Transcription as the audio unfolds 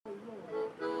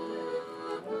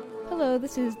Hello,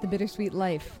 this is The Bittersweet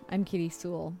Life. I'm Katie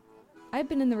Sewell. I've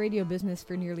been in the radio business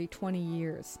for nearly 20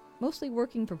 years, mostly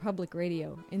working for public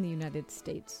radio in the United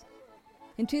States.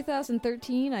 In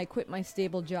 2013, I quit my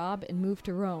stable job and moved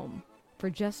to Rome for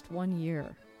just 1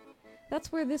 year.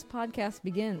 That's where this podcast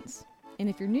begins. And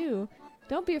if you're new,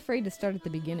 don't be afraid to start at the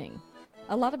beginning.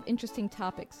 A lot of interesting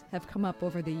topics have come up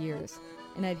over the years,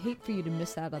 and I'd hate for you to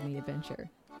miss out on the adventure.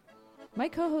 My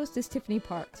co-host is Tiffany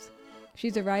Parks.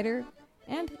 She's a writer,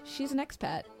 and she's an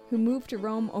expat who moved to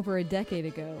Rome over a decade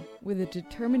ago with a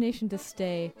determination to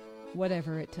stay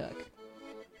whatever it took.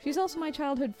 She's also my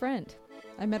childhood friend.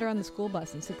 I met her on the school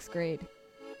bus in 6th grade.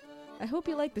 I hope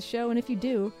you like the show, and if you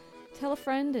do, tell a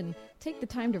friend and take the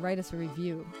time to write us a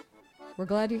review. We're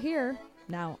glad you're here.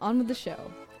 Now, on with the show.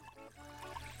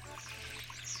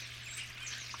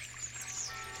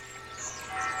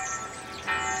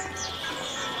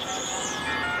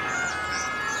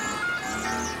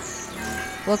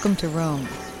 Welcome to Rome.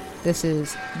 This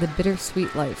is The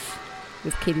Bittersweet Life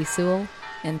with Katie Sewell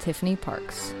and Tiffany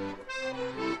Parks.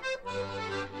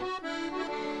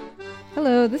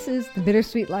 Hello, this is The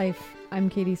Bittersweet Life. I'm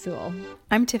Katie Sewell.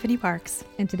 I'm Tiffany Parks.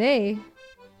 And today,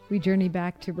 we journey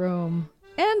back to Rome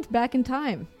and back in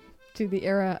time to the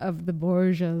era of the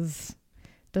Borgias.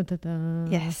 Dun, dun,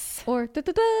 dun. Yes. Or dun,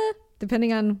 dun, dun,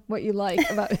 depending on what you like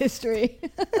about history.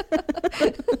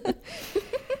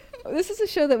 This is a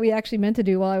show that we actually meant to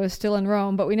do while I was still in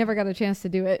Rome, but we never got a chance to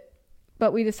do it.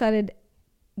 But we decided,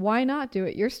 why not do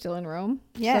it? You're still in Rome.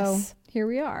 Yes. So here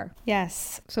we are.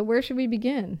 Yes. So where should we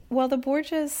begin? Well, the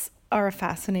Borgias are a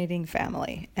fascinating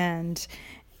family. And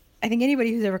I think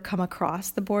anybody who's ever come across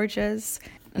the Borgias,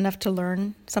 enough to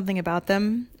learn something about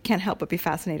them, can't help but be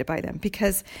fascinated by them.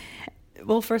 Because,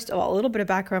 well, first of all, a little bit of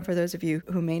background for those of you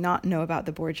who may not know about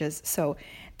the Borgias. So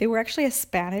they were actually a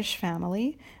Spanish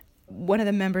family. One of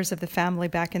the members of the family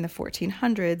back in the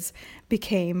 1400s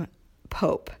became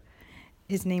Pope.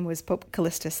 His name was Pope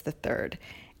Callistus III.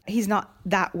 He's not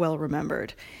that well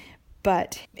remembered,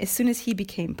 but as soon as he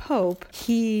became Pope,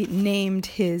 he named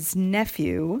his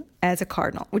nephew as a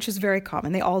cardinal, which is very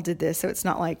common. They all did this, so it's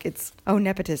not like it's,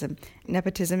 nepotism.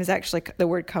 Nepotism is actually, the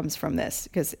word comes from this,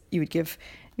 because you would give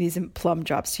these plum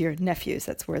jobs to your nephews.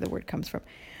 That's where the word comes from.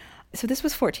 So this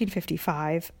was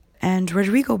 1455, and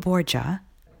Rodrigo Borgia,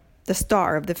 the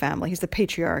star of the family, he's the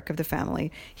patriarch of the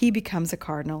family, he becomes a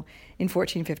cardinal in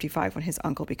 1455 when his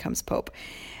uncle becomes pope.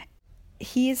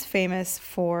 He is famous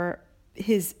for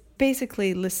his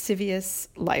basically lascivious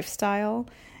lifestyle,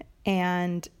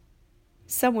 and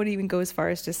some would even go as far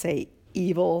as to say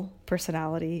evil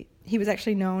personality. He was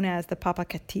actually known as the Papa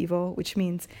Cattivo, which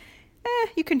means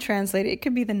you can translate it. It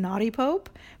could be the naughty pope,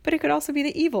 but it could also be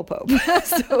the evil pope.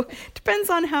 So depends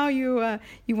on how you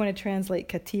want to translate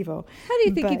cattivo. How do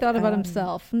you think he thought about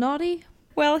himself? Naughty?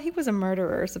 Well, he was a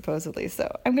murderer, supposedly.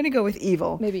 So I'm going to go with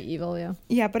evil. Maybe evil, yeah.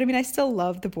 Yeah, but I mean, I still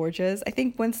love the Borgias. I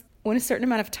think when a certain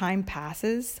amount of time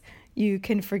passes, you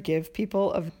can forgive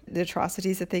people of the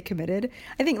atrocities that they committed.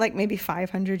 I think like maybe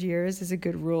 500 years is a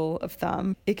good rule of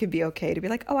thumb. It could be okay to be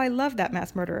like, oh, I love that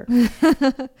mass murderer.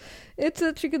 It's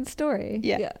such a good story.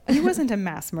 Yeah. He wasn't a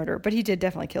mass murderer, but he did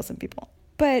definitely kill some people.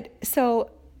 But so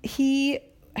he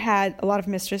had a lot of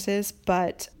mistresses,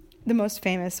 but the most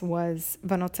famous was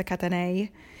Vanozza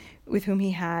Catanei, with whom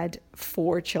he had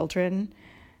 4 children,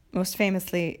 most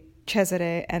famously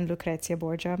Cesare and Lucrezia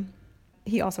Borgia.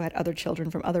 He also had other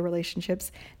children from other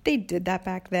relationships. They did that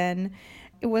back then.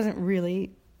 It wasn't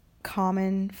really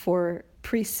common for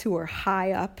priests who were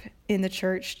high up in the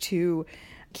church to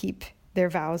keep their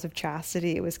vows of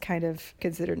chastity. It was kind of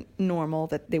considered normal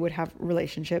that they would have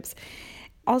relationships.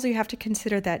 Also, you have to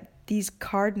consider that these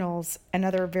cardinals and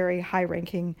other very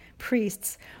high-ranking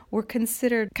priests were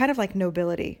considered kind of like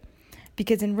nobility.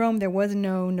 Because in Rome, there was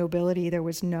no nobility, there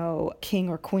was no king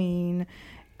or queen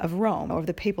of Rome, or of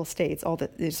the papal states, all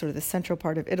the sort of the central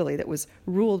part of Italy that was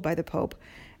ruled by the Pope.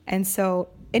 And so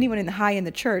anyone in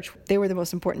the church, they were the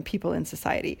most important people in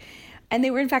society. And they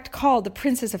were in fact called the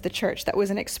princes of the church. That was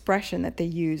an expression that they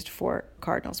used for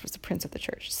cardinals, was the prince of the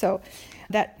church. So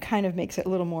that kind of makes it a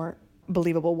little more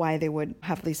believable why they would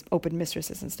have these open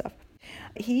mistresses and stuff.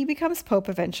 He becomes pope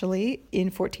eventually in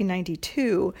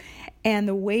 1492, and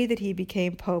the way that he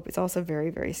became pope is also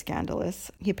very, very scandalous.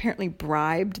 He apparently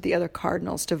bribed the other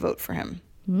cardinals to vote for him.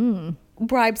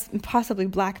 Bribes, possibly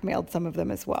blackmailed some of them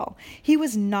as well. He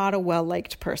was not a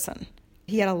well-liked person.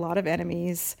 He had a lot of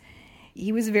enemies.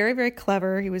 He was very, very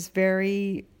clever. He was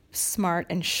very smart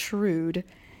and shrewd,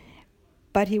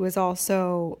 but he was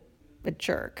also a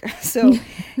jerk. So,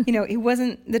 he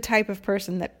wasn't the type of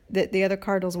person that the other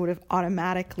cardinals would have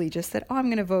automatically just said, I'm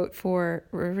going to vote for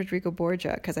Rodrigo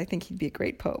Borgia because I think he'd be a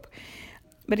great pope.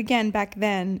 But again, back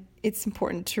then, it's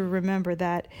important to remember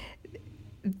that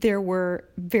there were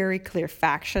very clear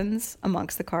factions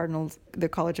amongst the cardinals, the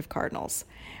College of Cardinals.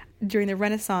 During the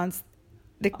Renaissance,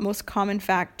 the most common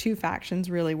two factions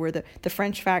really were the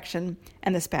French faction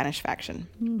and the Spanish faction.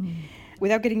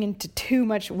 Without getting into too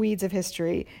much weeds of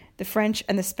history, the French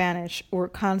and the Spanish were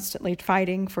constantly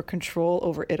fighting for control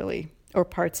over Italy, or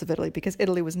parts of Italy, because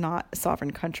Italy was not a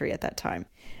sovereign country at that time.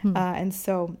 And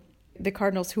so the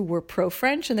cardinals who were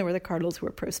pro-French, and there were the cardinals who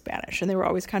were pro-Spanish, and they were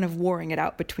always kind of warring it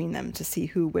out between them to see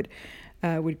who would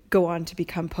go on to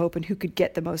become pope and who could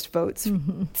get the most votes.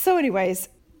 So anyways,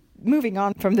 moving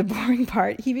on from the boring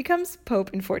part, he becomes pope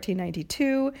in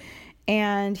 1492,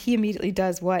 and he immediately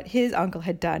does what his uncle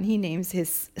had done. He names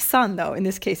his son, though, in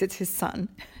this case it's his son,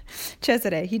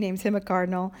 Cesare. He names him a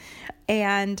cardinal.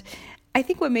 And I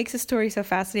think what makes the story so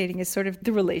fascinating is sort of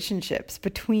the relationships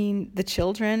between the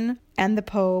children and the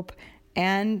Pope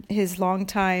and his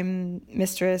longtime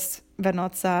mistress,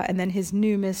 Vanozza, and then his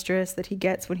new mistress that he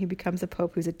gets when he becomes a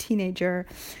Pope, who's a teenager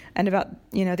and about,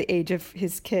 the age of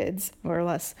his kids, more or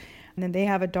less. And then they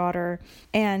have a daughter,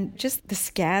 and just the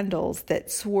scandals that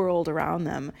swirled around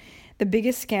them. The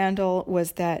biggest scandal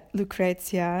was that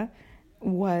Lucrezia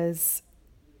was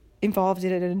involved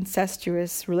in an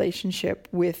incestuous relationship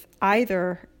with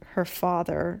either her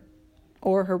father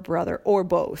or her brother or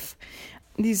both.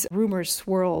 These rumors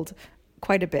swirled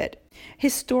quite a bit.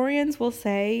 Historians will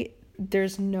say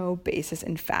there's no basis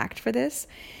in fact for this,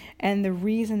 and the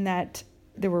reason that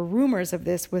there were rumors of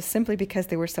this was simply because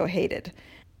they were so hated.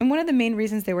 And one of the main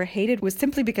reasons they were hated was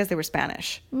simply because they were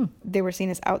Spanish. They were seen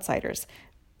as outsiders.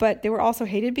 But they were also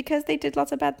hated because they did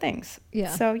lots of bad things. Yeah.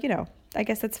 So, I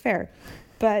guess that's fair.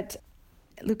 But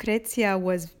Lucrezia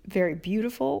was very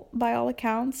beautiful by all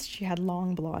accounts. She had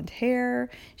long blonde hair.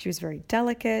 She was very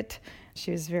delicate. She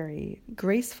was very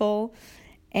graceful.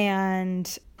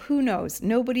 And who knows?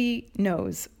 Nobody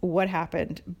knows what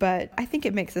happened. But I think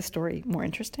it makes the story more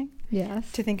interesting.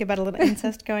 Yes. To think about a little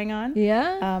incest going on.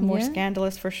 More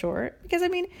scandalous for sure. Because,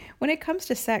 when it comes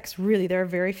to sex, really, there are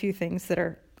very few things that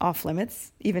are off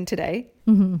limits, even today.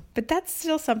 But that's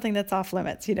still something that's off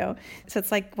limits, So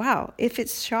it's like, wow, if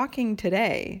it's shocking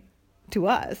today to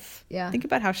us, think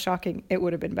about how shocking it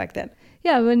would have been back then.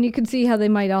 Yeah, when you can see how they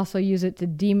might also use it to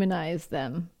demonize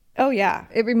them. Oh, yeah.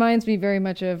 It reminds me very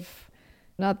much of,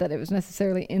 not that it was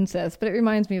necessarily incest, but it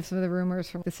reminds me of some of the rumors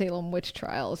from the Salem witch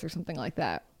trials or something like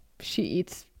that. She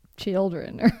eats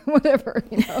children or whatever,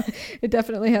 It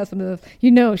definitely has some of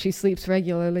those, she sleeps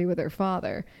regularly with her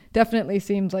father. Definitely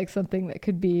seems like something that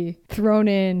could be thrown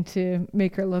in to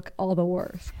make her look all the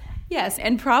worse. Yes,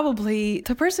 and probably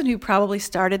the person who probably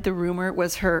started the rumor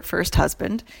was her first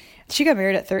husband. She got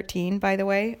married at 13, by the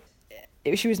way.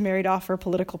 She was married off for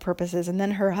political purposes, and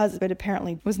then her husband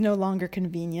apparently was no longer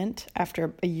convenient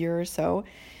after a year or so.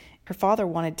 Her father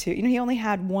wanted to, he only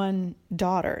had one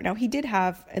daughter. Now, he did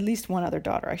have at least one other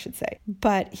daughter, I should say,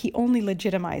 but he only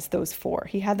legitimized those four.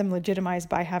 He had them legitimized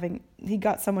by he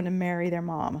got someone to marry their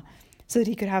mom so that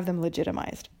he could have them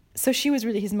legitimized. So she was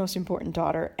really his most important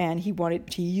daughter, and he wanted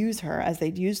to use her, as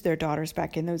they'd used their daughters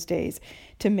back in those days,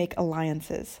 to make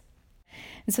alliances.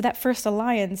 And so that first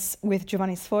alliance with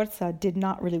Giovanni Sforza did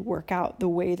not really work out the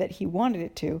way that he wanted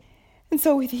it to. And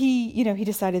so he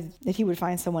decided that he would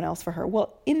find someone else for her.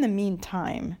 Well, in the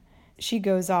meantime, she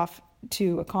goes off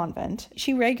to a convent.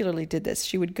 She regularly did this.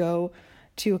 She would go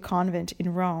to a convent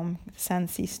in Rome, San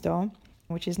Sisto,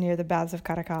 which is near the Baths of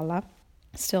Caracalla,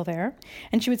 still there.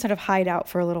 And she would sort of hide out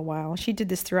for a little while. She did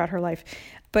this throughout her life.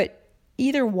 But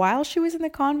either while she was in the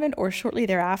convent or shortly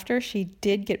thereafter, she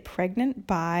did get pregnant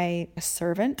by a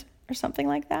servant or something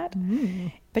like that.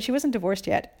 But she wasn't divorced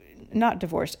yet. Not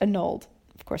divorced, annulled.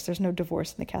 Of course, there's no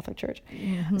divorce in the Catholic Church.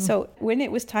 So when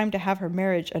it was time to have her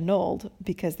marriage annulled,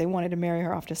 because they wanted to marry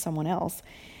her off to someone else,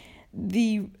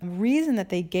 the reason that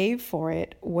they gave for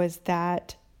it was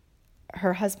that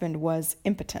her husband was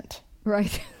impotent.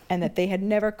 Right. And that they had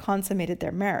never consummated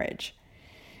their marriage.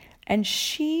 And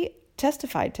she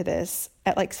testified to this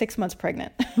at like 6 months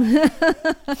pregnant.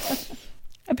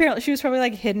 Apparently, she was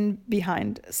probably hidden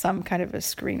behind some kind of a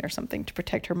screen or something to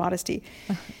protect her modesty.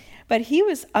 But he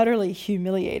was utterly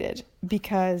humiliated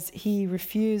because he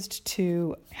refused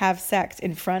to have sex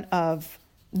in front of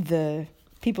the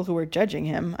people who were judging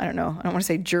him. I don't know. I don't want to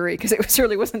say jury because it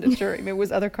certainly wasn't a jury. It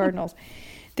was other cardinals.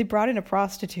 They brought in a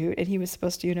prostitute and he was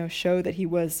supposed to, show that he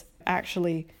was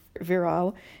actually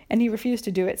virile. And he refused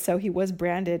to do it. So he was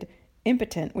branded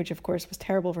impotent, which of course was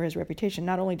terrible for his reputation.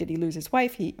 Not only did he lose his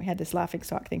wife, he had this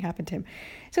laughingstock thing happen to him.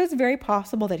 So it's very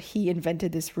possible that he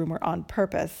invented this rumor on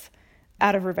purpose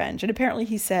out of revenge. And apparently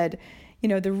he said,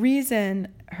 The reason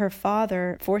her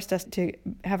father forced us to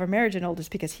have her marriage annulled is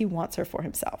because he wants her for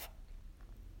himself.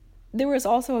 There was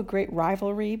also a great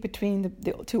rivalry between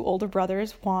the two older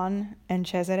brothers, Juan and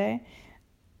Cesare.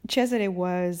 Cesare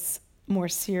was more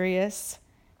serious.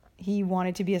 He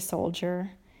wanted to be a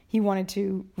soldier. He wanted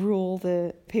to rule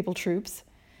the papal troops.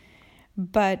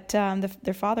 But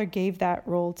their father gave that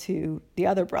role to the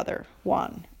other brother,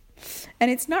 Juan. And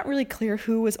it's not really clear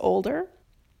who was older,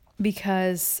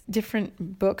 because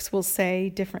different books will say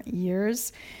different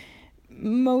years.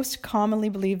 Most commonly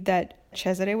believed that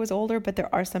Cesare was older, but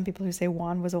there are some people who say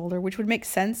Juan was older, which would make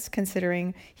sense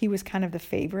considering he was kind of the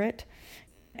favorite.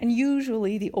 And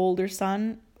usually the older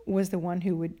son was the one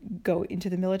who would go into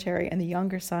the military and the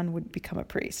younger son would become a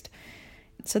priest.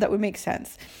 So that would make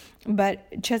sense. But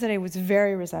Cesare was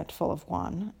very resentful of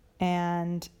Juan,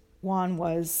 and Juan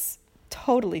was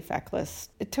totally feckless,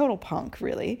 a total punk,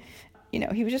 really.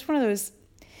 He was just one of those,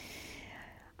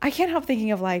 I can't help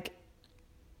thinking of like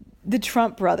the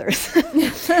Trump brothers.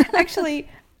 Actually,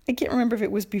 I can't remember if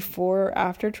it was before or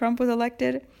after Trump was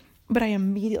elected, but I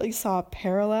immediately saw a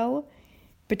parallel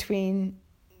between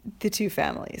the two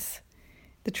families,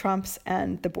 the Trumps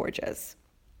and the Borgias,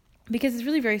 because it's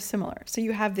really very similar. So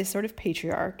you have this sort of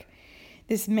patriarch,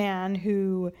 this man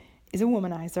who is a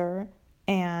womanizer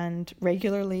and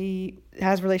regularly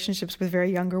has relationships with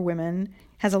very younger women,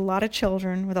 has a lot of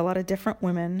children with a lot of different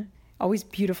women, always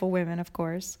beautiful women, of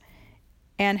course,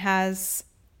 and has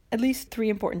at least 3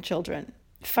 important children.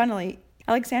 Funnily,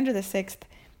 Alexander VI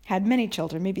had many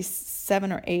children, maybe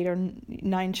 7 or 8 or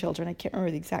 9 children. I can't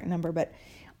remember the exact number, but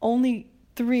only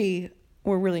 3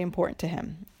 were really important to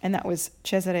him. And that was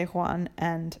Cesare, Juan,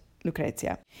 and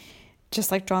Lucrezia.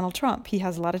 Just like Donald Trump, he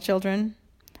has a lot of children,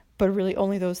 but really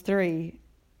only those 3,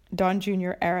 Don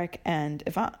Jr., Eric, and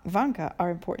Ivanka, are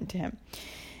important to him.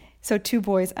 So 2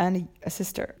 boys and a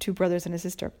sister, 2 brothers and a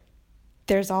sister.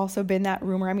 There's also been that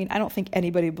rumor. I mean, I don't think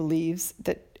anybody believes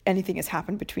that anything has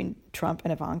happened between Trump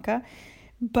and Ivanka,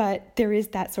 but there is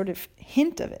that sort of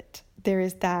hint of it. There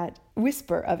is that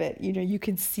whisper of it. You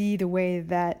can see the way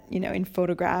that, in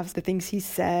photographs, the things he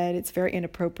said, it's very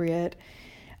inappropriate.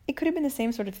 It could have been the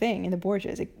same sort of thing in the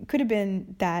Borgias. It could have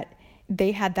been that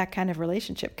they had that kind of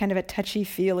relationship, kind of a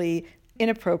touchy-feely,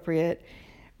 inappropriate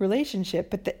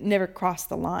relationship, but that never crossed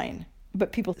the line.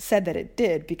 But people said that it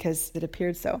did because it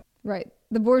appeared so. Right.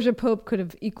 The Borgia Pope could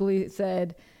have equally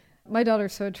said, my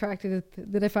daughter's so attractive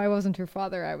that if I wasn't her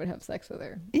father, I would have sex with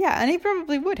her. Yeah, and he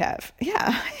probably would have.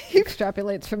 Yeah. He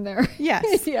extrapolates from there.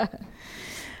 Yes. Yeah.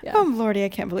 Oh, Lordy, I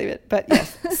can't believe it. But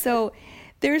yes, so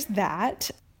there's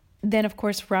that. Then, of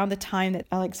course, around the time that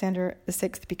Alexander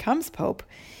VI becomes Pope,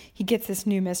 he gets this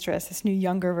new mistress, this new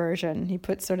younger version. He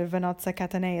puts sort of Vanozza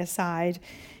Catanei aside,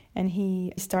 and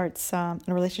he starts a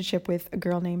relationship with a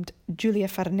girl named Giulia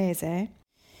Farnese,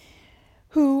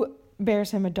 who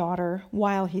bears him a daughter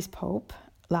while he's Pope,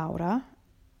 Laura.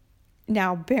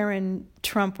 Now, Baron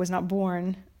Trump was not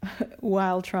born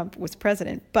while Trump was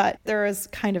president, but there is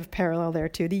kind of parallel there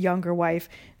too. The younger wife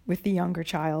with the younger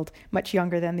child, much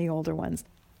younger than the older ones.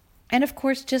 And of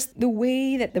course, just the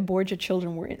way that the Borgia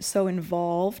children were so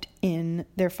involved in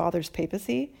their father's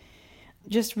papacy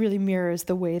just really mirrors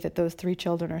the way that those 3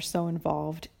 children are so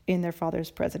involved in their father's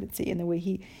presidency, and the way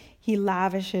he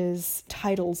lavishes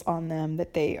titles on them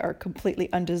that they are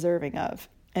completely undeserving of.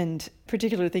 And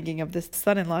particularly thinking of this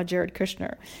son-in-law, Jared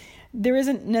Kushner. There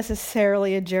isn't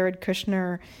necessarily a Jared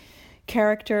Kushner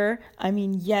character. I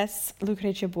mean, yes,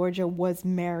 Lucrezia Borgia was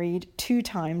married 2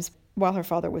 times while her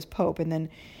father was Pope, and then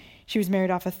she was married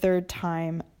off a 3rd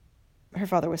time. Her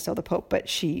father was still the Pope, but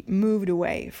she moved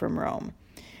away from Rome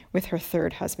with her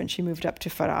 3rd husband. She moved up to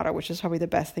Ferrara, which is probably the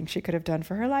best thing she could have done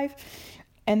for her life.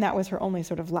 And that was her only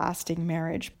sort of lasting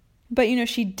marriage. But,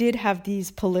 she did have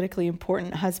these politically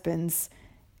important husbands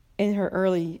in her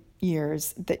early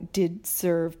years that did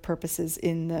serve purposes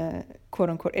in the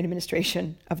quote-unquote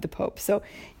administration of the Pope. So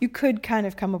you could kind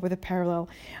of come up with a parallel,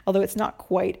 although it's not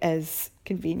quite as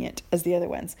convenient as the other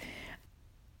ones.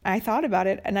 I thought about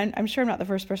it, and I'm sure I'm not the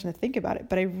first person to think about it,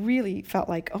 but I really felt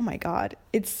like, oh my God,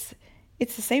 it's the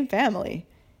same family.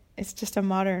 It's just a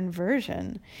modern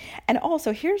version. And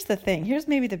also, here's the thing. Here's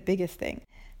maybe the biggest thing.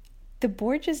 The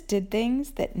Borgias did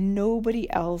things that nobody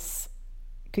else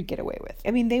could get away with.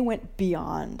 I mean, they went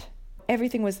beyond.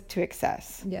 Everything was to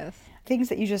excess. Yes. Things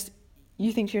that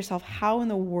you think to yourself, how in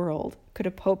the world could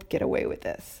a pope get away with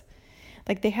this?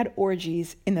 Like, they had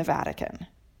orgies in the Vatican.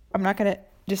 I'm not going to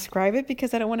describe it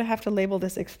because I don't want to have to label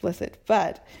this explicit,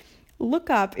 but look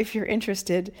up, if you're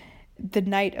interested, the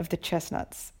Night of the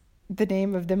Chestnuts, the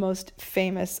name of the most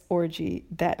famous orgy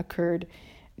that occurred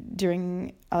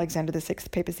during Alexander VI's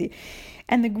papacy.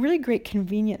 And the really great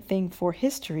convenient thing for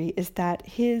history is that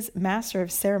his master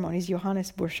of ceremonies,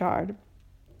 Johannes Burchard,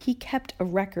 he kept a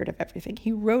record of everything.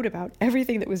 He wrote about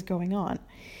everything that was going on.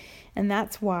 And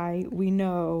that's why we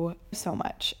know so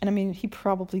much. And I mean, he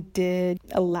probably did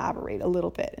elaborate a little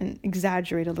bit and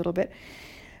exaggerate a little bit.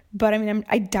 But I mean,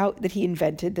 I doubt that he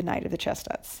invented the Night of the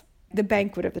Chestnuts. The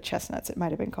Banquet of the Chestnuts, it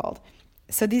might have been called.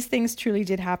 So these things truly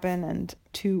did happen. And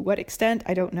to what extent,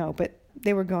 I don't know. But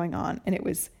they were going on, and it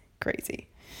was crazy.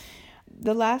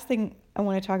 The last thing I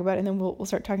want to talk about, and then we'll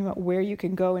start talking about where you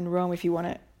can go in Rome if you want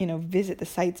to, visit the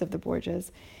sites of the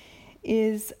Borgias,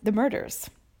 is the murders.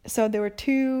 So there were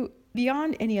two,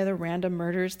 beyond any other random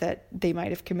murders that they might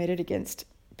have committed against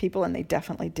people, and they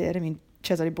definitely did. I mean,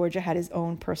 Cesare Borgia had his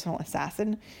own personal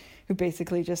assassin who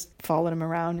basically just followed him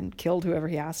around and killed whoever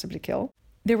he asked him to kill.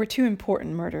 There were two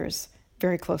important murders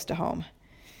very close to home.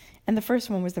 And the first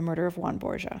one was the murder of Juan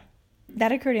Borgia.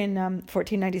 That occurred in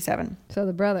 1497. So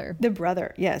the brother. The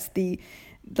brother, yes.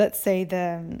 Let's say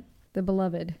the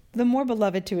beloved. The more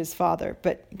beloved to his father,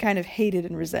 but kind of hated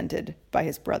and resented by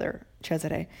his brother,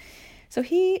 Cesare. So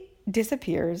he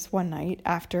disappears one night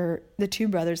after the two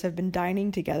brothers have been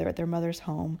dining together at their mother's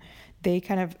home. They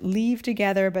kind of leave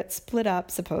together, but split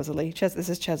up, supposedly. This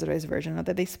is Cesare's version of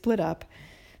that. They split up,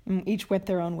 and each went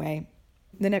their own way.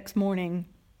 The next morning,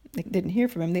 they didn't hear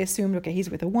from him. They assumed, okay, he's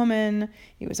with a woman.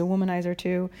 He was a womanizer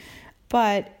too.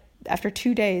 But after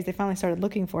 2 days, they finally started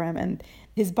looking for him, and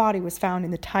his body was found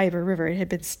in the Tiber River. It had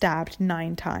been stabbed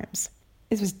 9 times.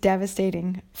 This was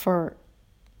devastating for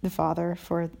the father,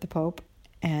 for the Pope,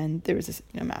 and there was this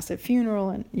massive funeral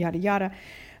and yada yada.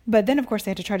 But then, of course,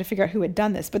 they had to try to figure out who had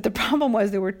done this. But the problem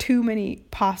was there were too many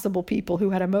possible people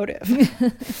who had a motive.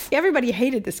 Everybody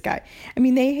hated this guy. I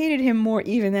mean, they hated him more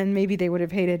even than maybe they would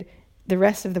have hated the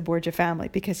rest of the Borgia family,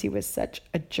 because he was such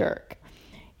a jerk.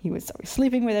 He was always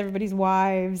sleeping with everybody's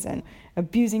wives and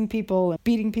abusing people and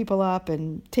beating people up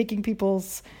and taking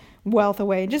people's wealth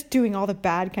away and just doing all the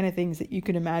bad kind of things that you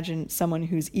could imagine someone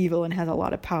who's evil and has a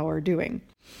lot of power doing.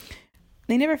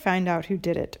 They never found out who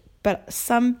did it, but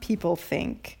some people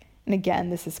think, and again,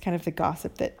 this is kind of the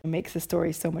gossip that makes the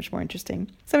story so much more interesting,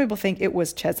 some people think it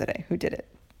was Cesare who did it.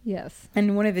 Yes.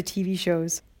 And one of the TV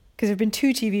shows, because there have been 2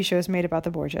 TV shows made about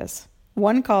the Borgias,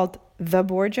 one called The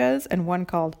Borgias and one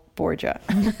called Borgia.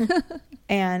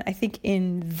 And I think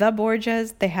in The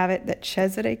Borgias, they have it that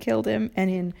Cesare killed him, and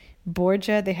in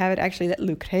Borgia, they have it actually that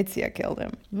Lucrezia killed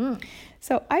him. Mm.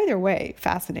 So either way,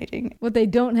 fascinating. What they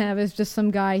don't have is just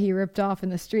some guy he ripped off in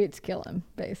the streets kill him,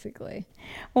 basically.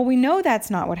 Well, we know that's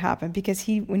not what happened, because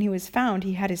when he was found,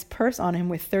 he had his purse on him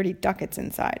with 30 ducats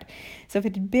inside. So if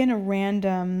it had been a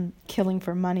random killing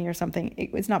for money or something,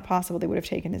 it's not possible they would have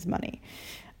taken his money.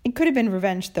 It could have been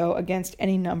revenge, though, against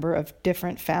any number of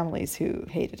different families who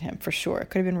hated him, for sure.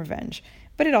 It could have been revenge.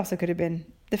 But it also could have been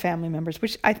the family members,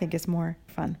 which I think is more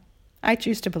fun. I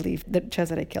choose to believe that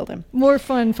Cesare killed him. More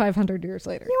fun 500 years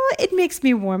later. You know what? It makes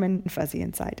me warm and fuzzy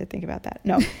inside to think about that.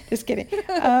 No, just kidding.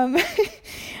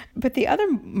 But the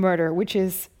other murder, which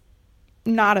is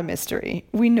not a mystery,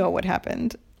 we know what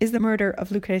happened, is the murder of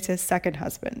Lucrezia's second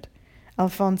husband,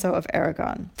 Alfonso of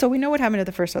Aragon. So we know what happened to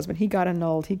the first husband. He got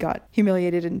annulled, he got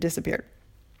humiliated and disappeared.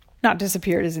 Not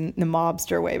disappeared as in the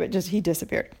mobster way, but just he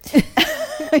disappeared.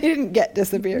 He didn't get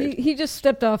disappeared. He just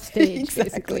stepped off stage, Exactly.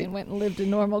 basically, and went and lived a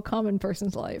normal, common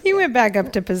person's life. He went back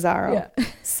up to Pizarro. Yeah.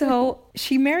 So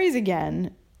she marries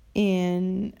again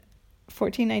in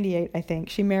 1498, I think.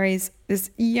 She marries this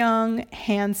young,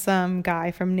 handsome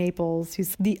guy from Naples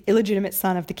who's the illegitimate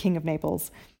son of the king of Naples.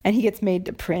 And he gets made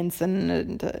a prince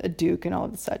and a duke and all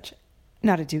of such.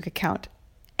 Not a duke, a count.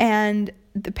 And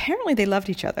apparently they loved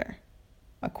each other.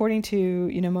 According to,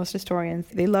 most historians,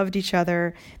 they loved each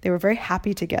other. They were very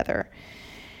happy together.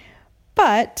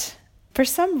 But for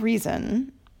some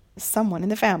reason, someone in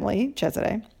the family,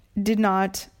 Cesare, did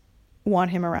not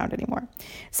want him around anymore.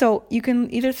 So you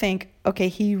can either think, okay,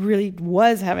 he really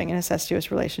was having an incestuous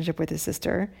relationship with his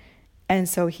sister, and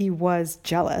so he was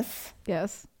jealous.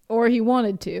 Yes. Or he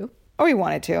wanted to.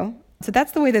 So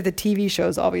that's the way that the TV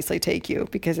shows obviously take you,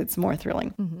 because it's more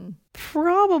thrilling. Mm-hmm.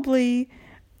 Probably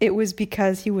it was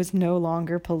because he was no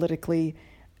longer politically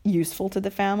useful to the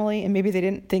family, and maybe they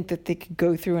didn't think that they could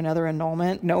go through another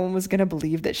annulment. No one was going to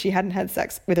believe that she hadn't had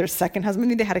sex with her second husband. I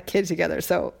mean, they had a kid together,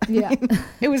 so yeah.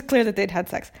 It was clear that they'd had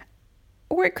sex.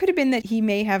 Or it could have been that he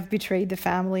may have betrayed the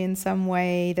family in some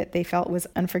way that they felt was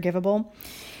unforgivable.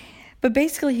 But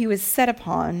basically, he was set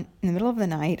upon in the middle of the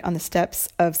night on the steps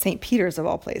of St. Peter's, of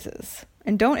all places.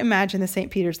 And don't imagine the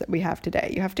St. Peter's that we have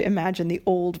today. You have to imagine the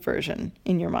old version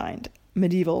in your mind,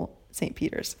 medieval St.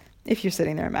 Peter's. if you're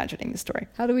sitting there imagining the story.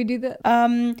 How do we do that?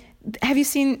 Have you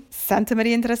seen Santa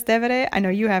Maria in Trastevere? I know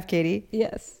you have, Katie.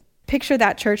 Yes. Picture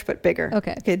that church, but bigger.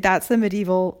 Okay. That's the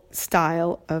medieval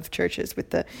style of churches with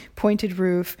the pointed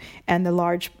roof and the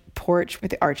large porch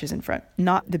with the arches in front,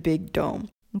 not the big dome.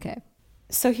 Okay.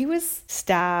 So he was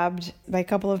stabbed by a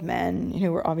couple of men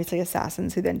who were obviously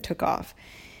assassins who then took off.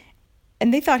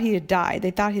 And they thought he had died.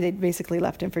 They thought they'd basically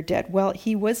left him for dead. Well,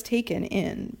 he was taken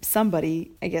in.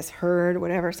 Somebody, I guess, heard,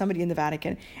 whatever, somebody in the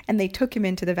Vatican. And they took him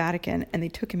into the Vatican and they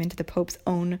took him into the Pope's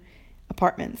own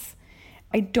apartments.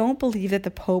 I don't believe that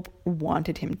the Pope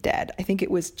wanted him dead. I think it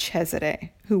was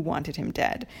Cesare who wanted him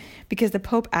dead because the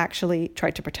Pope actually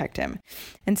tried to protect him.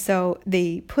 And so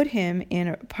they put him in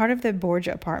a part of the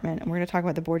Borgia apartment, and we're going to talk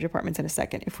about the Borgia apartments in a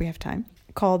second if we have time,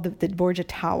 called the Borgia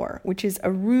Tower, which is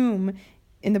a room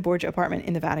in the Borgia apartment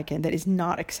in the Vatican that is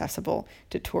not accessible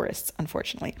to tourists,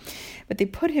 unfortunately. But they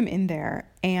put him in there,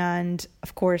 and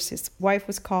of course his wife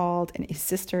was called and his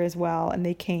sister as well, and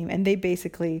they came and they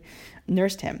basically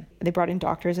nursed him. They brought in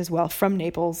doctors as well from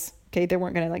Naples. Okay, they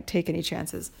weren't going to take any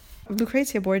chances.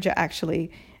 Lucrezia Borgia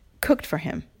actually cooked for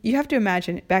him. You have to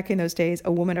imagine back in those days,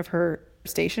 a woman of her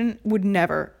station would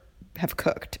never have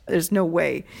cooked. There's no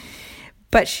way.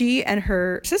 But she and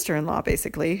her sister-in-law,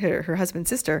 basically, her husband's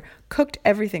sister, cooked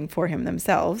everything for him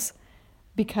themselves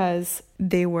because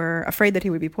they were afraid that he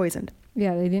would be poisoned.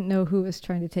 Yeah, they didn't know who was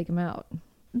trying to take him out.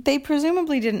 They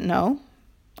presumably didn't know.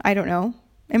 I don't know.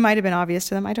 It might have been obvious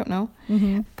to them. I don't know.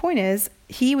 Mm-hmm. Point is,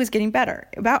 he was getting better.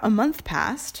 About a month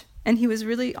passed, and he was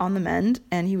really on the mend,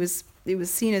 and it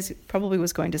was seen as probably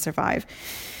was going to survive.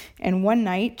 And one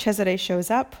night, Cesare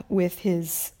shows up with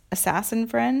his assassin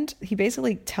friend. He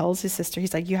basically tells his sister,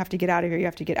 he's like, you have to get out of here, you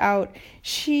have to get out.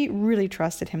 She really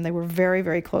trusted him. They were very,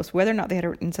 very close. Whether or not they had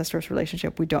an incestuous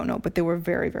relationship, we don't know, but they were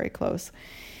very, very close.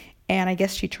 And I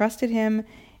guess she trusted him.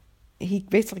 He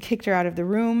basically kicked her out of the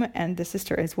room, and the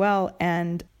sister as well,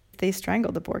 and they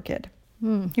strangled the poor kid.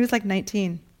 He was like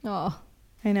 19. Oh,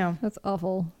 I know. that's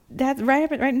awful. That's right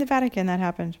in the Vatican that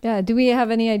happened. Yeah, do we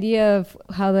have any idea of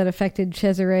how that affected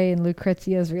Cesare and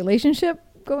Lucrezia's relationship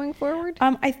going forward?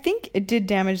 I think it did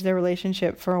damage their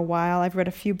relationship for a while. I've read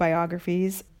a few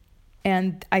biographies,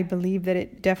 and I believe that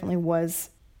it definitely was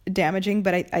damaging,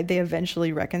 but they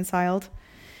eventually reconciled.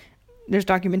 There's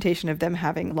documentation of them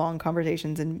having long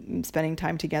conversations and spending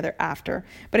time together after,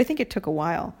 but I think it took a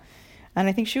while. And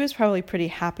I think she was probably pretty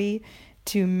happy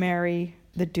to marry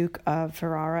the Duke of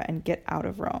Ferrara and get out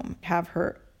of Rome, have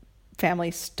her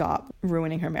family stop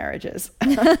ruining her marriages.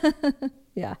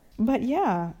 Yeah. But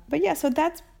yeah, so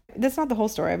that's not the whole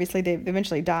story. Obviously, they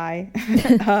eventually die.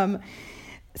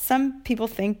 Some people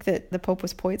think that the Pope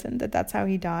was poisoned, that's how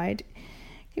he died.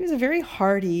 He was a very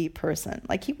hardy person.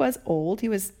 Like, he was old. He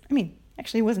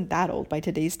wasn't that old by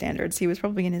today's standards. He was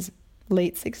probably in his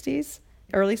late 60s,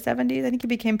 early 70s. I think he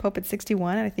became Pope at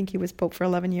 61, and I think he was Pope for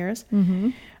 11 years.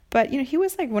 Mm-hmm. But, he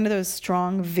was like one of those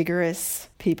strong, vigorous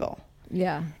people.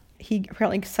 Yeah. He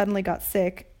apparently suddenly got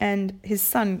sick, and his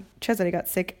son, Cesare, got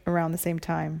sick around the same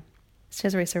time.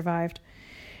 Cesare survived.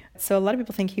 So a lot of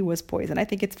people think he was poisoned. I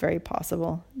think it's very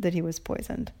possible that he was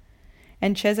poisoned.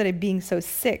 And Cesare, being so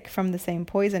sick from the same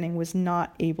poisoning, was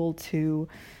not able to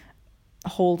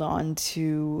hold on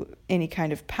to any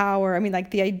kind of power. I mean, like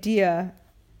the idea...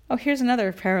 Oh, here's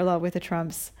another parallel with the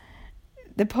Trumps.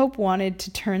 The Pope wanted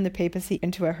to turn the papacy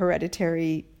into a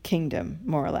hereditary kingdom,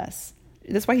 more or less.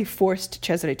 That's why he forced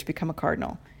Cesare to become a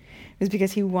cardinal. It was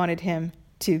because he wanted him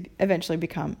to eventually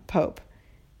become Pope.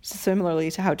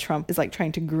 Similarly to how Trump is like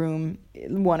trying to groom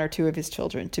one or two of his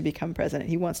children to become president.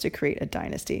 He wants to create a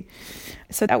dynasty.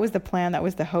 So that was the plan, that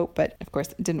was the hope, but of course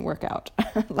it didn't work out,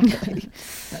 luckily.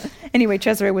 Anyway,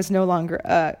 Cesare was no longer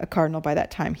a cardinal by that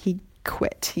time. He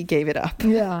quit. He gave it up.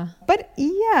 Yeah. But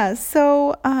yeah,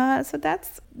 so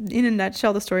that's in a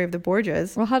nutshell the story of the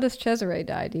Borgias. Well, how does Cesare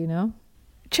die? Do you know?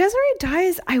 Cesare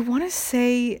dies, I want to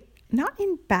say, not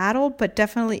in battle, but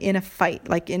definitely in a fight,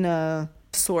 like in a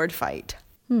sword fight.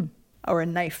 Or a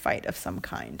knife fight of some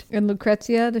kind. And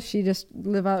Lucrezia, does she just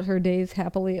live out her days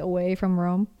happily away from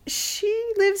Rome? She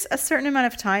lives a certain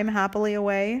amount of time happily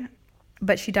away,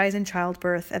 but she dies in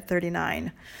childbirth at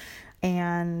 39.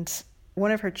 And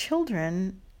one of her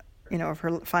children, of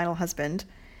her final husband,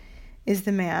 is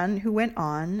the man who went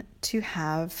on to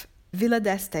have Villa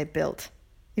d'Este built.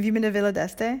 Have you been to Villa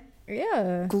d'Este?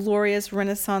 Yeah. Glorious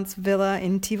Renaissance villa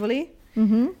in Tivoli.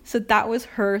 Mm-hmm. So that was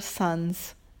her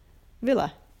son's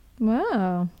villa.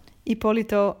 Wow.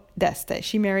 Ippolito d'Este.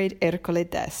 She married Ercole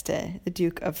d'Este, the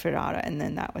Duke of Ferrara, and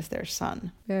then that was their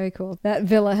son. Very cool. That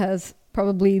villa has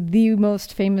probably the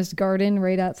most famous garden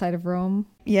right outside of Rome.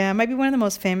 Yeah, it might be one of the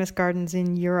most famous gardens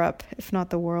in Europe, if not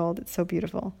the world. It's so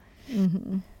beautiful.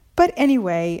 But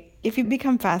anyway, if you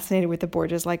become fascinated with the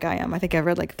Borgias like I am, I think I've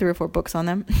read like 3 or 4 books on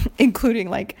them, including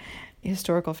like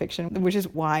historical fiction, which is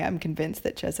why I'm convinced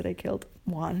that Cesare killed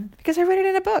Juan, because I read it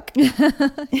in a book.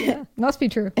 Yeah, must be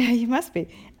true. You must be.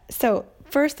 So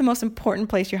first, the most important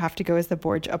place you have to go is the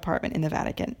Borgia apartment in the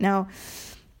Vatican. Now,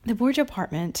 the Borgia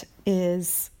apartment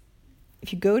is,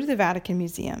 if you go to the Vatican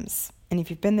museums, and if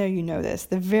you've been there, you know this,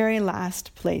 the very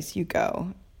last place you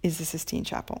go is the Sistine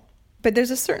Chapel. But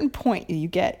there's a certain point you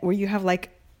get where you have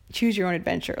like choose your own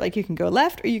adventure. Like you can go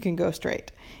left or you can go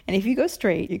straight. And if you go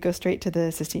straight, you go straight to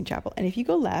the Sistine Chapel. And if you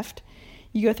go left,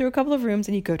 you go through a couple of rooms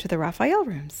and you go to the Raphael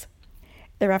rooms.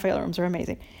 The Raphael rooms are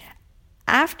amazing.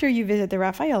 After you visit the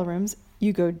Raphael rooms,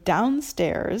 you go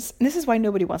downstairs. And this is why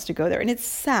nobody wants to go there. And it's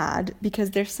sad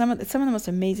because there's some of the most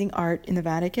amazing art in the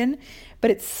Vatican, but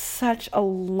it's such a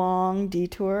long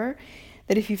detour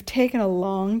that if you've taken a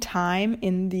long time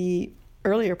in the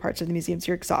earlier parts of the museums,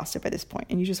 you're exhausted by this point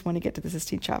and you just want to get to the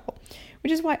Sistine Chapel,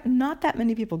 which is why not that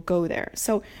many people go there.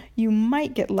 So you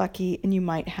might get lucky and you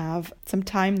might have some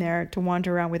time there to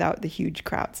wander around without the huge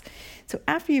crowds. So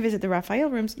after you visit the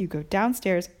Raphael rooms, you go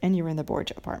downstairs and you're in the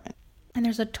Borgia apartment. And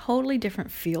there's a totally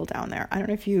different feel down there. I don't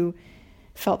know if you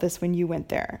felt this when you went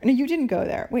there. No, you didn't go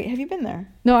there. Wait, have you been there?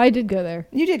 No, I did go there.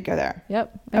 You did go there?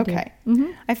 Yep. Okay.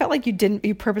 Mm-hmm. I felt like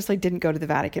you purposely didn't go to the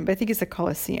Vatican, but I think it's the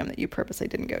Colosseum that you purposely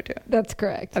didn't go to. That's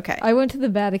correct. Okay. I went to the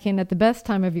Vatican at the best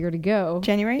time of year to go.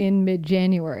 January? In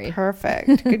mid-January.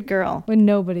 Perfect. Good girl. When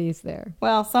nobody's there.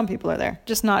 Well, some people are there,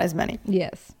 just not as many.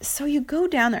 Yes. So you go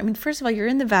down there. I mean, first of all, you're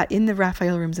in the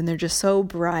Raphael rooms and they're just so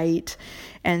bright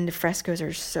and the frescoes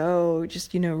are so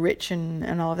just, rich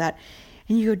and all of that.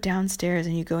 And you go downstairs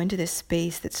and you go into this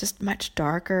space that's just much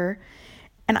darker.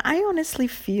 And I honestly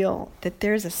feel that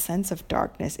there's a sense of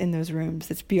darkness in those rooms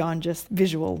that's beyond just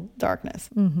visual darkness.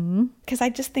 Because I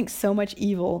just think so much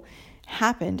evil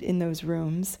happened in those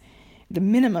rooms, the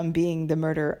minimum being the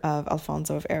murder of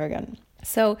Alfonso of Aragon.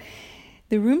 So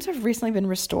the rooms have recently been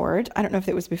restored. I don't know if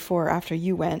it was before or after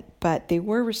you went, but they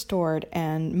were restored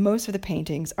and most of the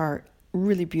paintings are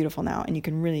really beautiful now, and you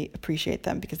can really appreciate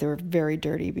them because they were very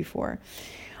dirty before.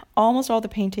 Almost all the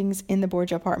paintings in the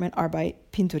Borgia apartment are by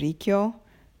Pinturicchio,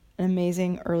 an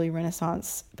amazing early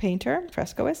Renaissance painter,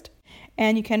 frescoist.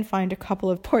 And you can find a couple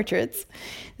of portraits.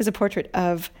 There's a portrait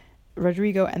of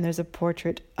Rodrigo and there's a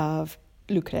portrait of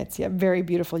Lucrezia, very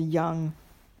beautiful young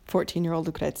 14-year-old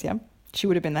Lucrezia. She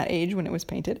would have been that age when it was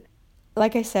painted.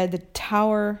 Like I said,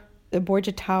 the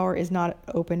Borgia Tower is not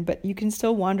open, but you can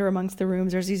still wander amongst the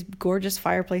rooms. There's these gorgeous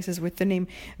fireplaces with the name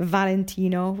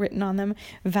Valentino written on them.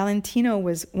 Valentino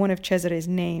was one of Cesare's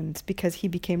names because he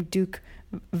became Duke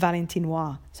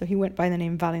Valentinois. So he went by the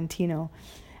name Valentino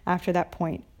after that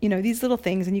point. These little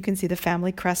things, and you can see the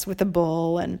family crest with the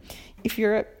bull. And if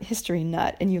you're a history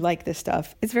nut and you like this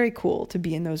stuff, it's very cool to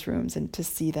be in those rooms and to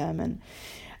see them.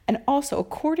 And also,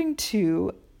 according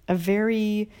to a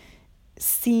very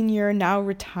senior, now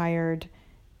retired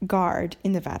guard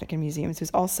in the Vatican Museums, who's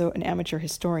also an amateur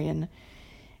historian,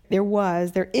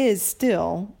 there is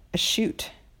still a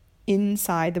chute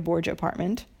inside the Borgia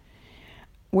apartment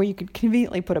where you could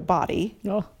conveniently put a body,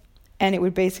 and it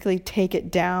would basically take it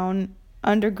down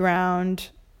underground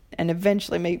and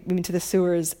eventually maybe into the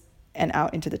sewers and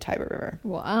out into the Tiber River.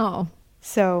 Wow.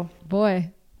 So, boy,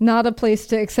 not a place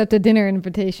to accept a dinner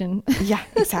invitation. Yeah,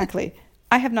 exactly.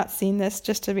 I have not seen this,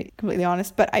 just to be completely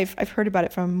honest, but I've heard about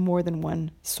it from more than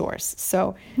one source.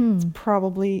 So it's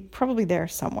probably there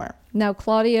somewhere. Now,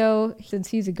 Claudio, since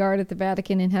he's a guard at the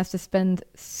Vatican and has to spend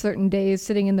certain days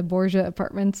sitting in the Borgia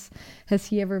apartments, has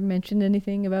he ever mentioned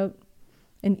anything about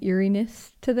an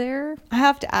eeriness to there? I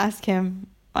have to ask him.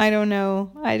 I don't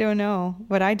know,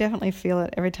 but I definitely feel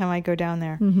it every time I go down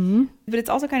there. Mm-hmm. But it's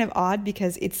also kind of odd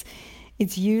because it's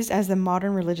used as the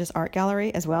modern religious art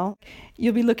gallery as well.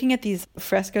 You'll be looking at these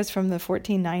frescoes from the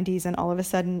 1490s and all of a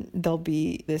sudden there'll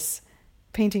be this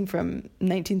painting from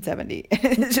 1970.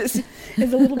 It's a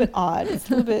little bit odd. It's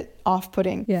a little bit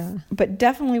off-putting. Yeah. But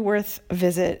definitely worth a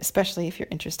visit, especially if you're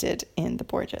interested in the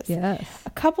Borgias. Yes. A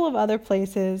couple of other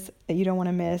places that you don't want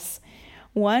to miss.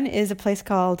 One is a place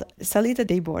called Salita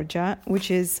dei Borgia, which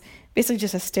is basically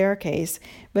just a staircase,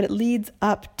 but it leads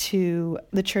up to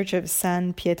the church of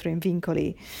San Pietro in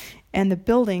Vincoli. And the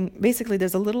building, basically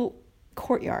there's a little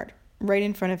courtyard right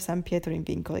in front of San Pietro in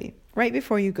Vincoli. Right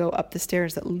before you go up the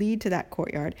stairs that lead to that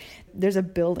courtyard, there's a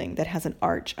building that has an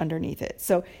arch underneath it.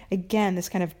 So again, this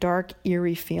kind of dark,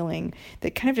 eerie feeling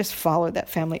that kind of just followed that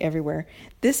family everywhere.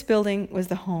 This building was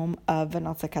the home of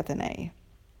Vanozza Catanei.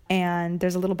 And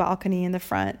there's a little balcony in the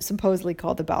front, supposedly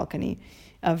called the balcony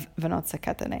of Vanozza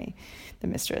Catane, the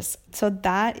mistress. So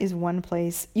that is one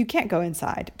place. You can't go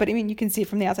inside, but I mean, you can see it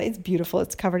from the outside. It's beautiful.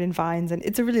 It's covered in vines, and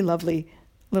it's a really lovely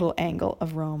little angle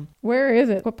of Rome. Where is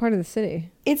it? What part of the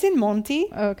city? It's in Monti.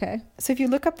 Oh, okay. So if you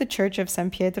look up the church of San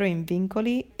Pietro in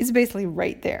Vincoli, it's basically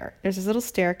right there. There's this little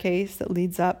staircase that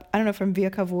leads up, I don't know, from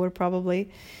Via Cavour probably.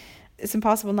 It's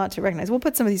impossible not to recognize. We'll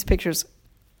put some of these pictures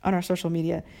on our social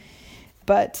media.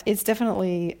 But it's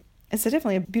definitely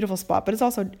a beautiful spot, but it's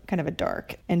also kind of a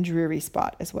dark and dreary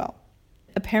spot as well.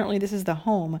 Apparently this is the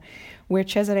home where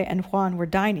Cesare and Juan were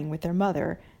dining with their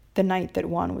mother the night that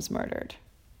Juan was murdered.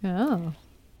 Oh.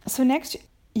 So next,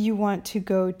 you want to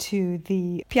go to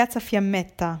the Piazza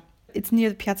Fiammetta. It's near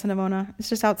the Piazza Navona. It's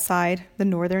just outside the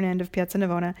northern end of Piazza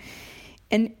Navona.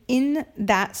 And in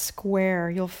that square,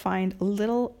 you'll find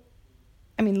little,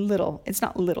 it's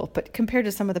not little, but compared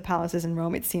to some of the palaces in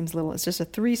Rome, it seems little. It's just a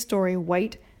 3-story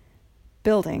white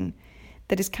building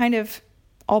that is kind of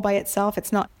all by itself.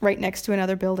 It's not right next to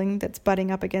another building that's butting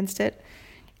up against it.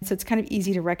 So it's kind of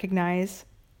easy to recognize.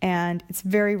 And it's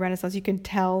very Renaissance. You can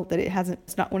tell that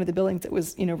it's not one of the buildings that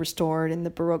was, restored in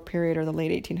the Baroque period or the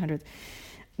late 1800s.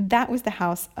 That was the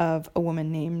house of a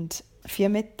woman named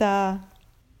Fiammetta,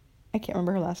 I can't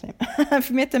remember her last name,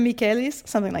 Fiammetta Michaelis,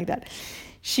 something like that.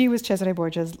 She was Cesare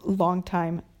Borgia's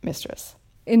longtime mistress.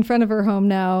 In front of her home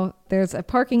now, there's a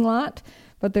parking lot,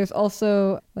 but there's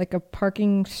also like a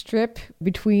parking strip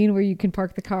between where you can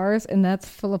park the cars, and that's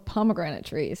full of pomegranate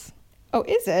trees. Oh,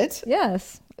 is it?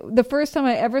 Yes. The first time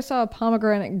I ever saw a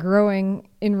pomegranate growing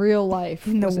in real life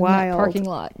in the was wild. In that parking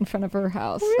lot in front of her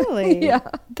house. Really? Yeah.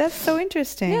 That's so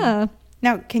interesting. Yeah.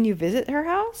 Now, can you visit her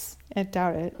house? I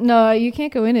doubt it. No, you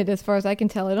can't go in it as far as I can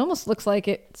tell. It almost looks like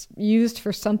it's used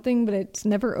for something, but it's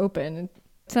never open.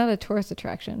 It's not a tourist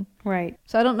attraction. Right.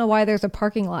 So I don't know why there's a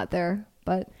parking lot there,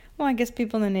 but... Well, I guess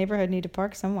people in the neighborhood need to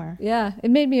park somewhere. Yeah.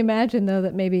 It made me imagine, though,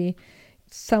 that maybe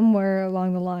somewhere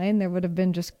along the line there would have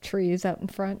been just trees out in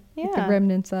front. Yeah. With the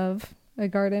remnants of a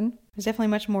garden. It was definitely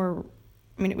much more...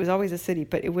 it was always a city,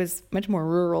 but it was much more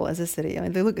rural as a city.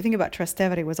 The thing about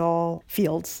Trastevere was all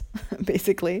fields,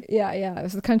 basically. Yeah, it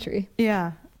was the country.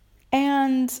 Yeah.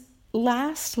 And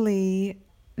lastly,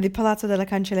 the Palazzo della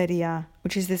Cancelleria,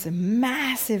 which is this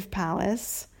massive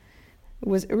palace. It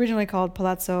was originally called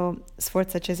Palazzo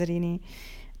Sforza Cesarini.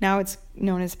 Now it's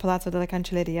known as Palazzo della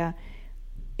Cancelleria.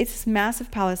 It's this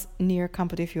massive palace near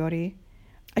Campo dei Fiori.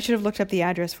 I should have looked up the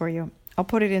address for you. I'll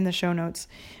put it in the show notes.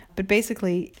 But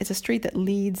basically, it's a street that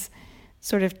leads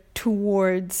sort of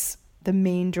towards the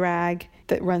main drag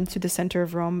that runs through the center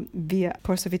of Rome via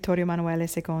Corso Vittorio Emanuele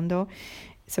II.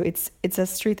 So it's a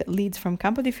street that leads from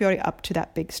Campo dei Fiori up to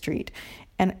that big street.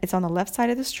 And it's on the left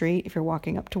side of the street if you're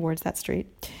walking up towards that street.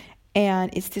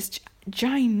 And it's this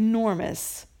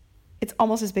ginormous, it's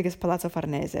almost as big as Palazzo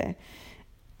Farnese.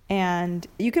 And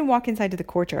you can walk inside to the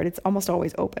courtyard. It's almost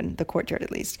always open, the courtyard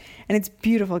at least. And it's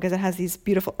beautiful because it has these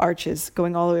beautiful arches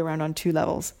going all the way around on 2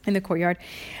 levels in the courtyard.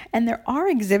 And there are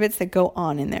exhibits that go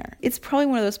on in there. It's probably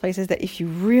one of those places that if you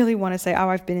really want to say, oh,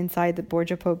 I've been inside the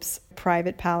Borgia Pope's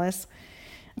private palace,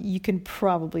 you can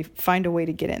probably find a way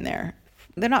to get in there.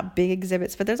 They're not big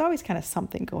exhibits, but there's always kind of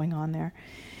something going on there.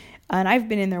 And I've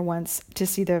been in there once to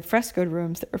see the frescoed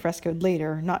rooms that were frescoed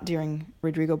later, not during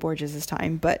Rodrigo Borgia's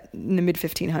time, but in the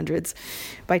mid-1500s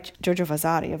by Giorgio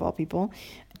Vasari, of all people.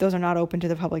 Those are not open to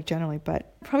the public generally,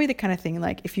 but probably the kind of thing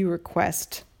like if you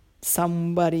request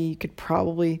somebody, you could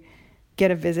probably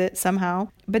get a visit somehow.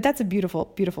 But that's a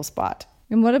beautiful, beautiful spot.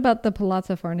 And what about the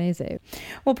Palazzo Farnese?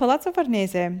 Well, Palazzo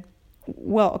Farnese,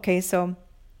 so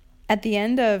at the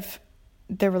end of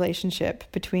the relationship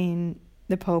between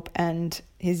the Pope and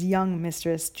his young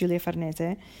mistress, Giulia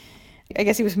Farnese. I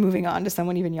guess he was moving on to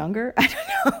someone even younger. I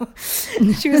don't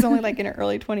know. She was only like in her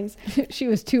early 20s. She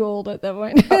was too old at that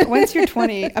point. Once you're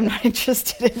 20, I'm not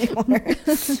interested anymore.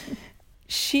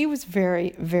 She was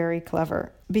very, very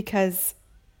clever because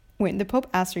when the Pope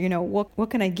asked her, what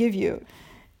can I give you?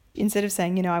 Instead of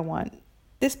saying, I want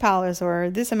this palace or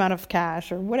this amount of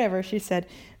cash or whatever, she said,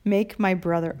 make my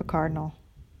brother a cardinal.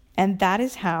 And that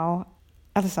is how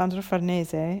Alessandro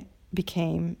Farnese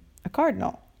became a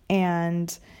cardinal,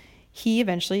 and he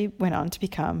eventually went on to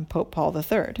become Pope Paul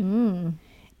III.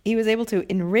 He was able to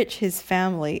enrich his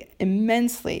family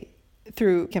immensely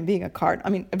through being a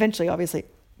cardinal. Eventually, obviously,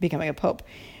 becoming a pope,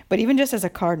 but even just as a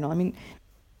cardinal,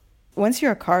 once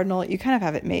you're a cardinal, you kind of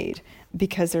have it made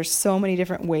because there's so many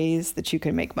different ways that you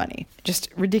can make money, just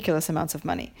ridiculous amounts of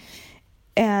money.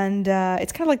 And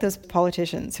it's kind of like those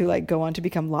politicians who go on to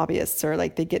become lobbyists or they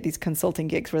get these consulting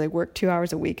gigs where they work 2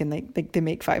 hours a week and they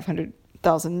make $500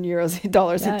 €100,000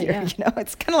 dollars a year. Yeah. You know,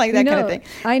 it's kind of like that kind of thing.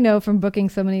 I know from booking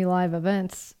so many live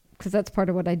events, because that's part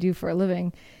of what I do for a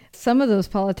living. Some of those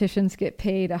politicians get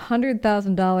paid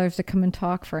 $100,000 to come and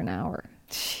talk for an hour.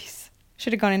 Jeez,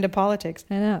 should have gone into politics.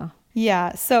 I know.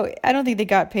 Yeah, so I don't think they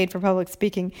got paid for public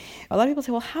speaking. A lot of people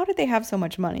say, well, how did they have so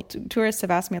much money? Tourists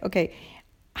have asked me, okay,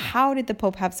 how did the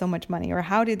Pope have so much money? Or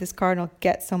how did this cardinal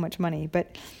get so much money?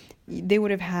 But they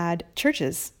would have had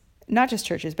churches, not just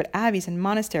churches, but abbeys and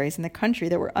monasteries in the country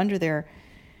that were under their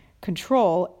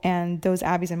control. And those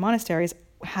abbeys and monasteries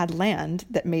had land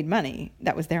that made money.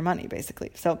 That was their money,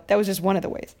 basically. So that was just one of the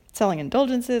ways. Selling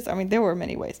indulgences. I mean, there were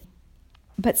many ways.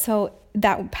 But so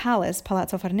that palace,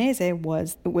 Palazzo Farnese,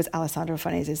 was Alessandro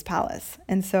Farnese's palace.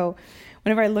 And so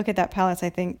whenever I look at that palace, I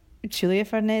think, Giulia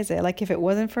Farnese, like if it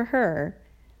wasn't for her,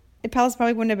 the palace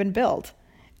probably wouldn't have been built.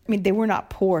 I mean, they were not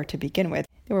poor to begin with.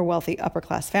 They were a wealthy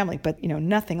upper-class family, but, you know,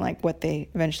 nothing like what they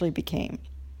eventually became.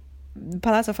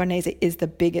 Palazzo Farnese is the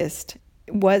biggest,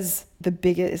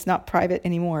 it's not private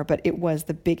anymore, but it was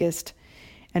the biggest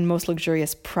and most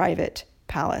luxurious private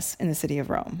palace in the city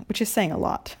of Rome, which is saying a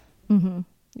lot. Mm-hmm.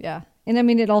 Yeah. And I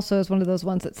mean, it also is one of those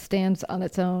ones that stands on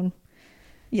its own.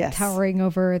 Yes. Towering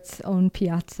over its own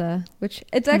piazza, which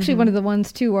it's actually one of the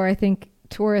ones too where I think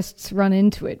tourists run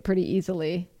into it pretty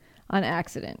easily on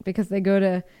accident because they go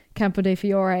to Campo dei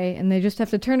Fiori and they just have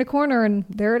to turn a corner and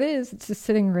there it is. It's just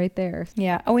sitting right there.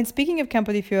 Yeah. Oh, and speaking of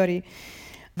Campo dei Fiori,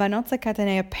 Vanozza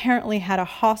Catanei apparently had a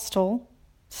hostel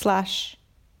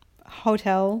 /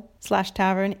 hotel /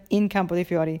 tavern in Campo dei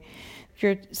Fiori. If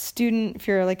you're a student, if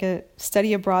you're like a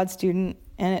study abroad student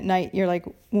and at night you're like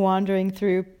wandering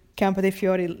through Campo dei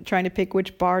Fiori trying to pick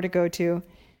which bar to go to,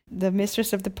 the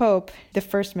mistress of the Pope, the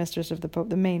first mistress of the Pope,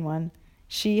 the main one,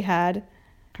 she had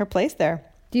her place there.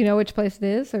 Do you know which place it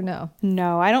is or no?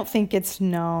 No, I don't think it's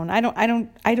known. I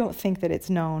don't think that it's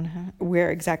known where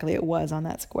exactly it was on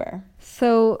that square.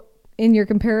 So in your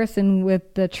comparison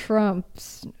with the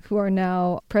Trumps, who are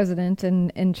now president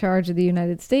and in charge of the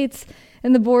United States,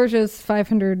 and the Borgias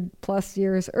 500 plus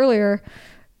years earlier,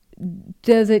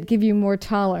 does it give you more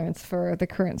tolerance for the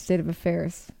current state of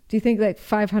affairs? Do you think that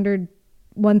 500,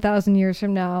 1,000 years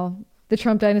from now, the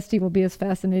Trump dynasty will be as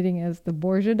fascinating as the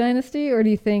Borgia dynasty? Or do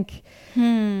you think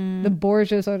the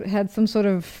Borgias had some sort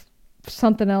of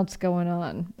something else going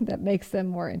on that makes them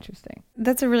more interesting?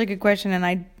 That's a really good question. And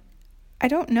I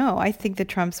don't know. I think the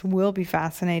Trumps will be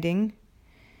fascinating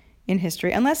in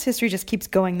history, unless history just keeps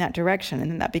going that direction and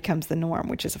then that becomes the norm,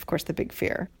 which is, of course, the big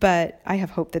fear. But I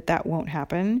have hope that that won't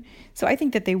happen. So I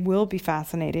think that they will be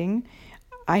fascinating.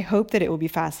 I hope that it will be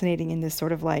fascinating in this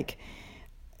sort of like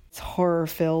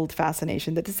horror-filled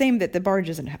fascination that the same that the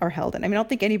Borgias are held in. I mean, I don't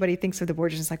think anybody thinks of the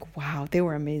Borgias as like, wow, they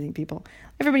were amazing people.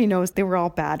 Everybody knows they were all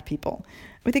bad people,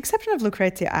 with the exception of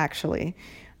Lucrezia, actually.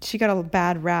 She got a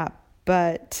bad rap,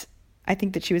 but I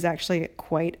think that she was actually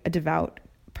quite a devout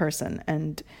person,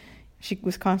 and she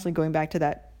was constantly going back to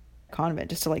that convent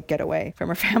just to like get away from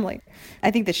her family.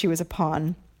 I think that she was a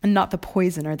pawn and not the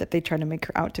poisoner that they tried to make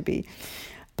her out to be.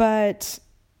 But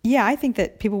yeah, I think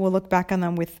that people will look back on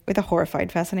them with a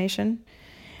horrified fascination.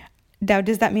 Now,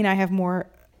 does that mean I have more,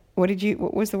 what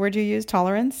was the word you used?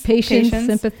 Tolerance? Patience,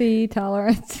 sympathy,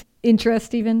 tolerance,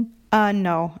 interest even?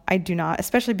 No, I do not,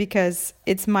 especially because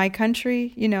it's my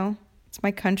country, you know, it's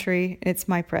my country, it's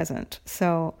my present.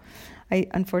 So I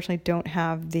unfortunately don't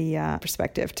have the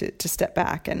perspective to step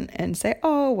back and say,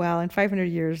 oh, well, in 500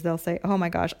 years, they'll say, oh my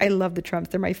gosh, I love the Trumps.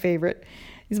 They're my favorite.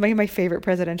 He's my favorite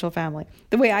presidential family.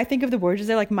 The way I think of the Borgias,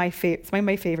 they're like my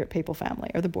favorite papal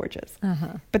family, or the Borgias.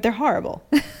 But they're horrible,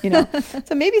 you know.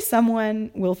 So maybe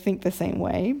someone will think the same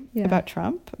way about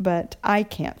Trump, but I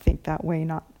can't think that way,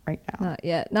 not right now. Not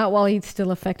yet. Not while he's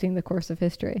still affecting the course of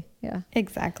history. Yeah.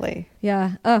 Exactly.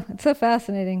 Yeah. Oh, it's so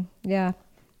fascinating. Yeah.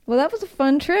 Well, that was a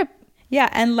fun trip. Yeah,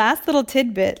 and last little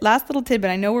tidbit.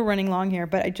 I know we're running long here,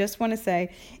 but I just want to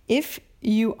say, if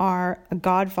you are a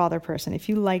Godfather person, if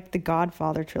you like the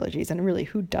Godfather trilogies, and really,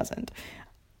 who doesn't?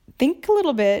 Think a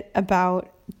little bit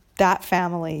about that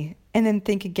family, and then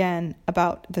think again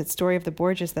about the story of the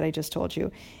Borgias that I just told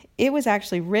you. It was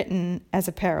actually written as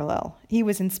a parallel. He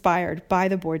was inspired by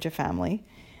the Borgia family.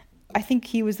 I think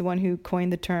he was the one who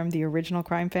coined the term the original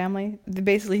crime family.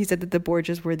 Basically, he said that the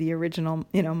Borgias were the original,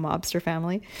 mobster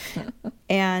family.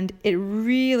 And it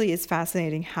really is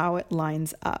fascinating how it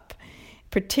lines up,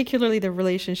 particularly the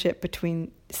relationship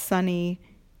between Sonny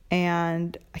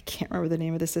and, I can't remember the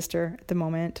name of the sister at the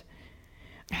moment,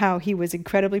 how he was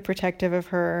incredibly protective of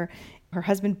her. Her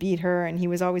husband beat her, and he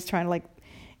was always trying to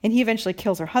and he eventually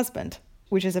kills her husband,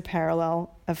 which is a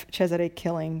parallel of Cesare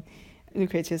killing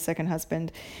Lucrezia's second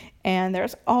husband. And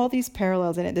there's all these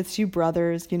parallels in it. The two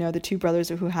brothers, the two brothers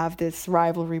who have this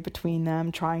rivalry between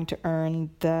them, trying to earn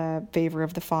the favor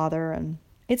of the father. And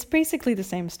it's basically the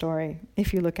same story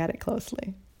if you look at it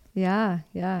closely. Yeah.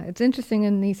 It's interesting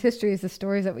in these histories, the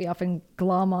stories that we often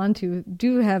glom onto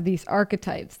do have these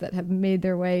archetypes that have made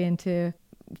their way into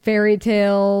fairy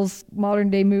tales, modern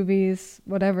day movies,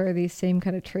 whatever, these same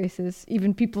kind of traces,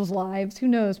 even people's lives. Who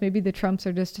knows? Maybe the Trumps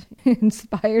are just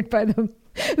inspired by the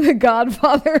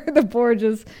Godfather, the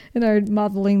Borgias, and are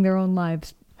modeling their own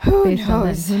lives. Who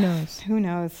knows? Who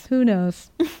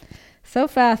knows? So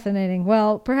fascinating.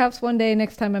 Well, perhaps one day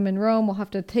next time I'm in Rome, we'll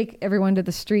have to take everyone to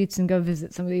the streets and go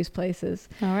visit some of these places.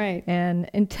 All right. And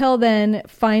until then,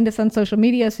 find us on social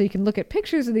media so you can look at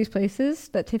pictures of these places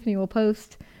that Tiffany will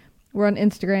post. We're on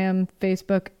Instagram,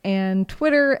 Facebook, and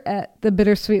Twitter at the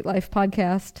Bittersweet Life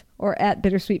Podcast or at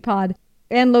Bittersweet Pod.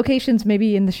 And locations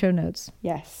maybe in the show notes.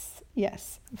 Yes.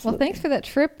 Absolutely. Well, thanks for that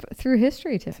trip through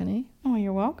history, Tiffany. Oh,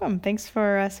 you're welcome. Thanks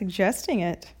for suggesting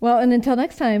it. Well, and until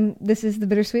next time, this is The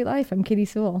Bittersweet Life. I'm Katie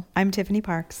Sewell. I'm Tiffany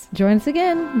Parks. Join us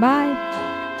again. Bye.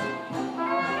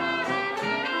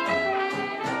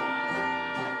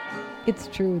 It's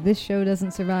true. This show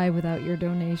doesn't survive without your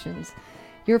donations.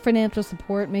 Your financial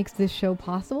support makes this show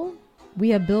possible. We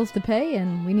have bills to pay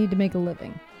and we need to make a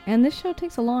living. And this show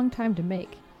takes a long time to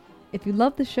make. If you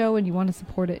love the show and you want to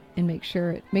support it and make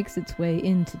sure it makes its way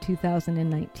into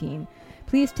 2019,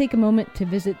 please take a moment to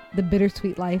visit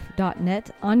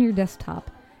thebittersweetlife.net on your desktop.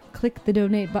 Click the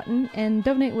donate button and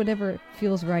donate whatever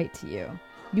feels right to you.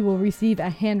 You will receive a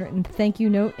handwritten thank you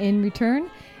note in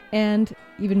return, and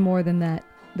even more than that,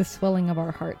 the swelling of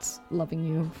our hearts loving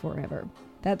you forever.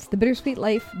 That's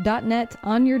thebittersweetlife.net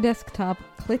on your desktop.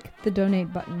 Click the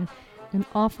donate button and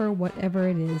offer whatever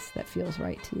it is that feels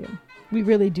right to you. We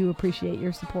really do appreciate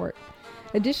your support.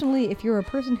 Additionally, if you're a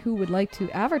person who would like to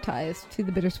advertise to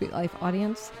the Bittersweet Life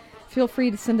audience, feel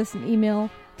free to send us an email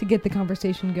to get the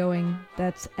conversation going.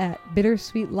 That's at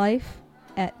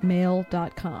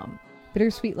bittersweetlife@mail.com.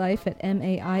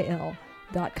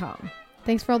 bittersweetlife@mail.com.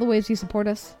 Thanks for all the ways you support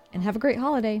us, and have a great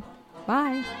holiday.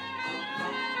 Bye.